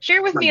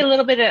Share with me a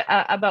little bit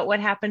about what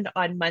happened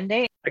on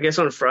Monday. I guess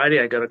on Friday,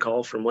 I got a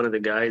call from one of the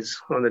guys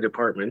on the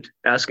department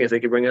asking if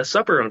they could bring us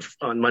supper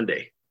on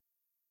Monday.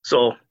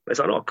 So I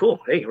thought, oh, cool.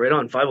 Hey, right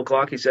on 5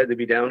 o'clock, he said to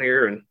be down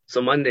here. And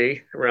so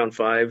Monday around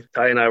 5,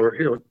 Ty and I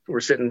were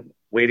sitting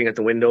waiting at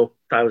the window.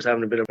 Ty was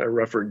having a bit of a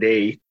rougher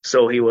day,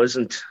 so he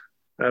wasn't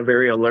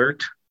very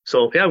alert.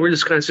 So yeah, we're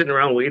just kind of sitting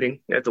around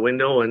waiting at the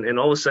window, and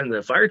all of a sudden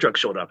the fire truck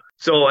showed up.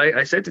 So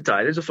I said to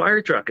Ty, there's a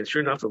fire truck. And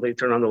sure enough, they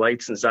turned on the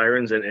lights and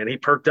sirens, and he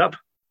perked up.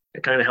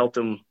 It kind of helped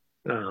him,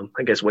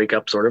 I guess, wake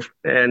up sort of.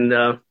 And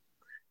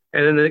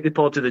then they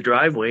pulled up to the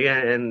driveway,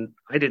 and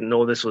I didn't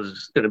know this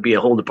was going to be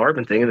a whole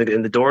department thing.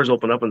 And the doors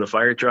open up in the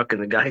fire truck,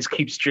 and the guys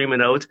keep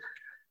streaming out.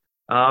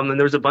 And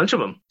there was a bunch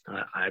of them.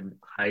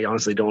 I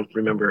honestly don't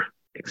remember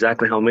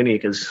exactly how many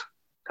because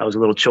I was a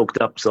little choked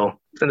up. So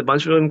then a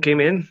bunch of them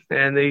came in,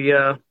 and they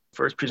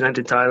first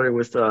presented Tyler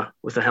with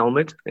a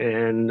helmet,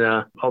 and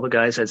all the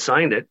guys had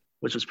signed it,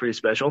 which was pretty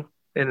special.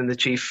 And then the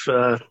chief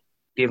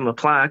gave him a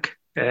plaque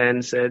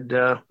and said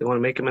they want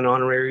to make him an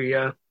honorary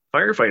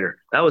firefighter.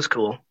 That was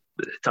cool.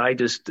 Ty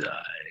just,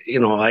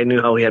 I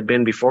knew how he had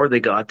been before they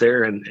got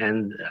there,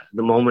 and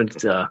the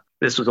moment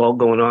this was all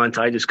going on,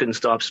 Ty just couldn't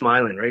stop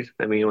smiling, right?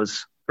 I mean, it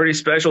was pretty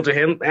special to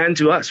him and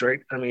to us, right?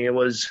 I mean, it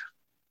was,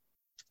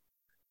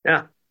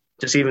 yeah,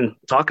 just even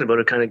talking about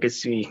it kind of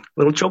gets me a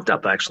little choked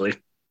up, actually.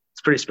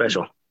 It's pretty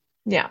special.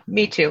 Yeah,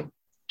 me too.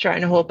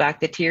 Trying to hold back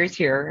the tears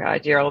here,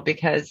 Darrel,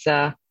 because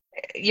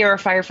you're a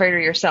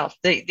firefighter yourself.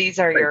 These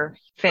are your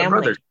family. My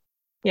brothers.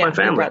 Yeah, my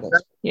family.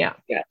 Brothers. Yeah.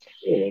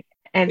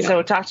 And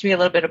so talk to me a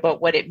little bit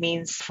about what it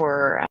means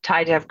for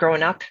Ty to have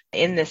grown up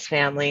in this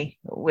family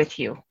with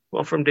you.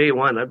 Well, from day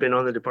one, I've been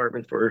on the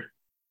department for,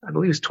 I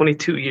believe it's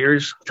 22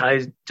 years.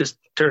 Ty just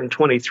turned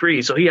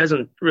 23, so he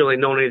hasn't really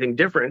known anything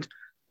different.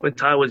 When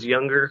Ty was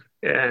younger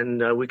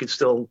and we could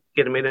still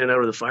get him in and out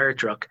of the fire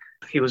truck,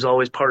 he was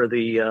always part of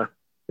the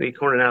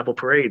Corn and Apple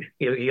Parade.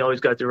 He always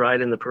got to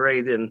ride in the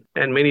parade and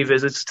many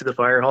visits to the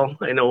fire hall.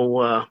 I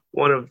know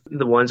one of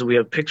the ones we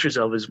have pictures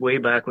of is way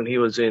back when he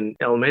was in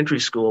elementary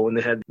school when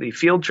they had the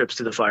field trips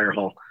to the fire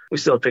hall. We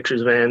still have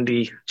pictures of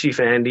Andy, Chief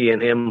Andy,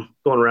 and him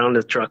going around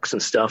the trucks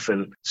and stuff.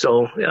 And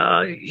so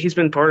he's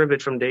been part of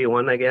it from day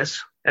one, I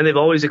guess. And they've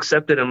always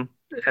accepted him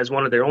as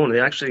one of their own. They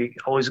actually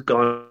always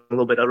gone a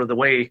little bit out of the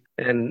way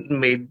and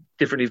made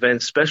different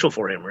events special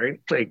for him, right?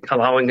 Like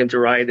allowing him to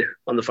ride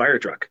on the fire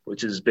truck,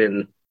 which has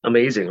been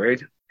amazing,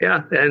 right?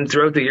 Yeah, and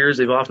throughout the years,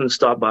 they've often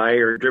stopped by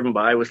or driven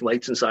by with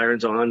lights and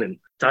sirens on, and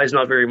Ty's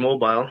not very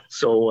mobile,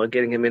 so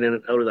getting him in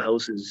and out of the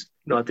house is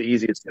not the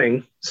easiest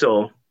thing.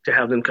 So to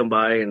have them come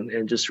by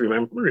and just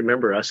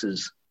remember us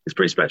is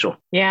pretty special.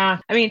 Yeah,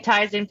 I mean,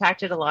 Ty's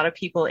impacted a lot of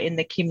people in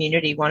the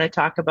community. Want to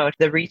talk about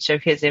the reach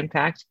of his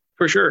impact?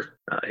 For sure.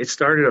 It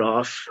started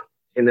off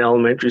in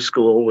elementary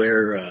school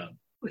where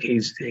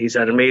he's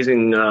had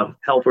amazing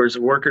helpers,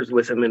 workers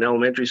with him in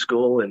elementary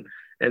school,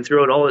 and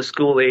throughout all his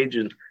school age,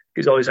 and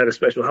he's always had a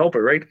special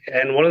helper, right?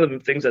 And one of the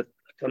things that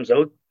comes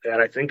out that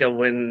I think of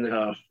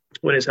when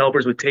his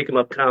helpers would take him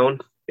uptown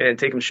and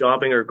take him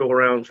shopping or go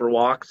around for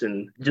walks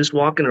and just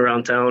walking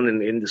around town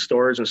and in the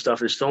stores and stuff.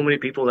 There's so many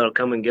people that'll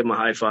come and give him a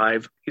high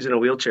five. He's in a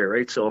wheelchair,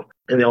 right? So,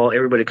 and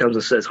everybody comes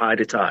and says hi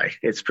to Ty.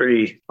 It's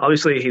pretty,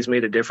 obviously he's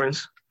made a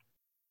difference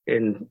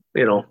in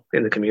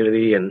the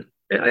community, and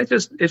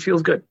it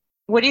feels good.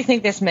 What do you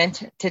think this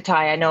meant to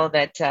Ty? I know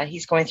that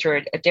he's going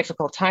through a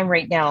difficult time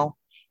right now,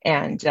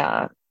 and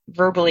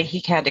verbally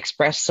he can't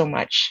express so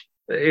much.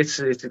 It's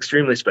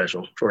extremely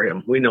special for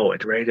him. We know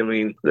it, right? I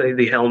mean,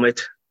 the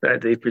helmet that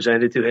they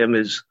presented to him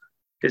is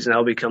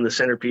now become the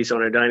centerpiece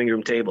on our dining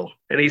room table.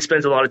 And he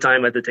spends a lot of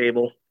time at the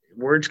table.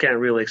 Words can't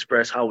really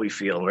express how we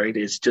feel, right?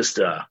 It's just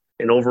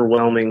an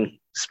overwhelming,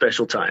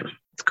 special time.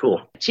 It's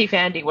cool. Chief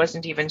Andy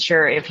wasn't even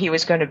sure if he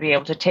was going to be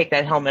able to take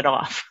that helmet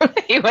off.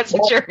 He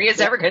wasn't sure he was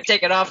ever going to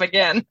take it off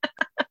again.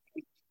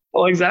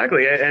 Well,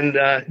 exactly. And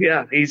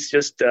he's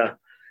just...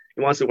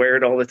 he wants to wear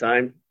it all the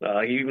time.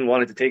 He even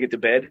wanted to take it to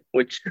bed,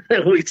 which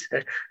would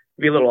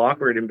be a little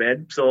awkward in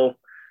bed. So,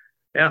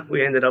 yeah,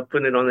 we ended up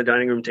putting it on the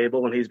dining room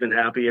table, and he's been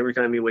happy every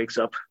time he wakes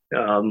up.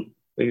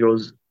 He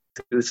goes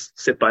to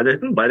sit by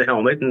the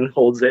helmet and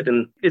holds it,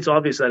 and it's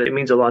obvious that it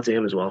means a lot to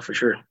him as well, for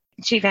sure.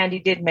 Chief Andy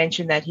did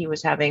mention that he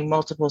was having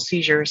multiple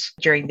seizures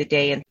during the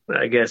day. And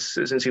I guess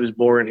since he was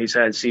born, he's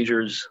had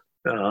seizures.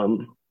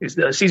 It's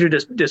a seizure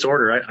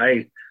disorder.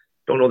 I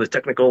don't know the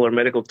technical or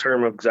medical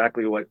term of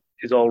exactly what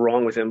is all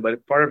wrong with him,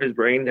 but part of his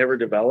brain never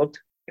developed.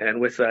 And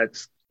with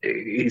that,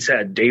 he's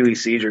had daily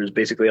seizures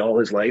basically all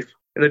his life.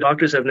 And the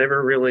doctors have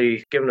never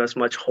really given us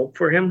much hope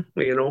for him,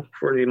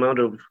 for the amount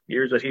of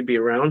years that he'd be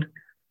around.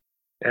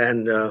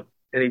 And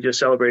he just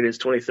celebrated his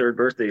 23rd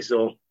birthday.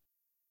 So,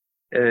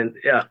 and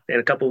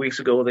a couple of weeks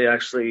ago, they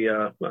actually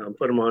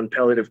put him on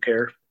palliative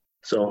care.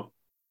 So,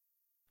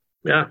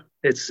 yeah,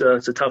 it's a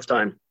tough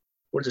time.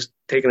 We're just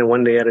taking it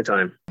one day at a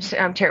time.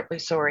 I'm terribly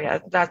sorry.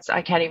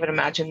 I can't even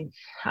imagine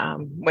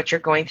what you're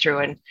going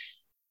through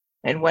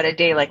and what a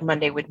day like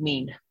Monday would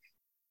mean.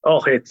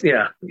 Oh,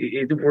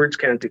 words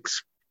can't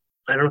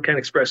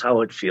express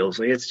how it feels.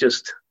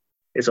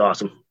 It's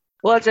awesome.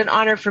 Well, it's an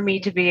honor for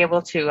me to be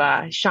able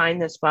to shine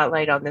the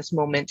spotlight on this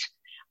moment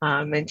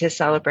and to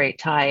celebrate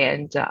Ty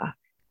and the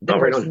Right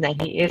person on.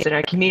 that he is in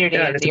our community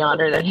Yeah, and the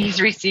honor that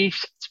he's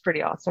received. It's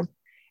pretty awesome.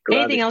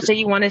 glad Anything else that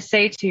you want to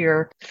say to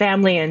your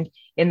family and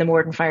in the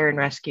Morden Fire and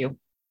Rescue?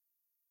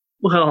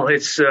 well,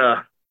 it's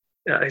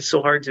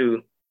so hard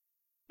to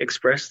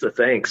express the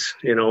thanks.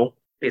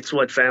 It's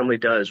what family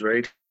does,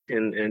 right?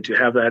 And to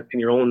have that in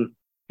your own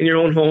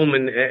home,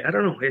 and I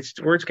don't know, it's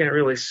words can't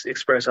really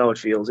express how it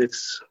feels.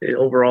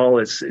 Overall,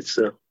 it's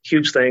a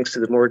huge thanks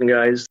to the Morgan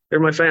guys. They're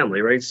my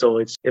family, right? So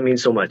it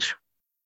means so much.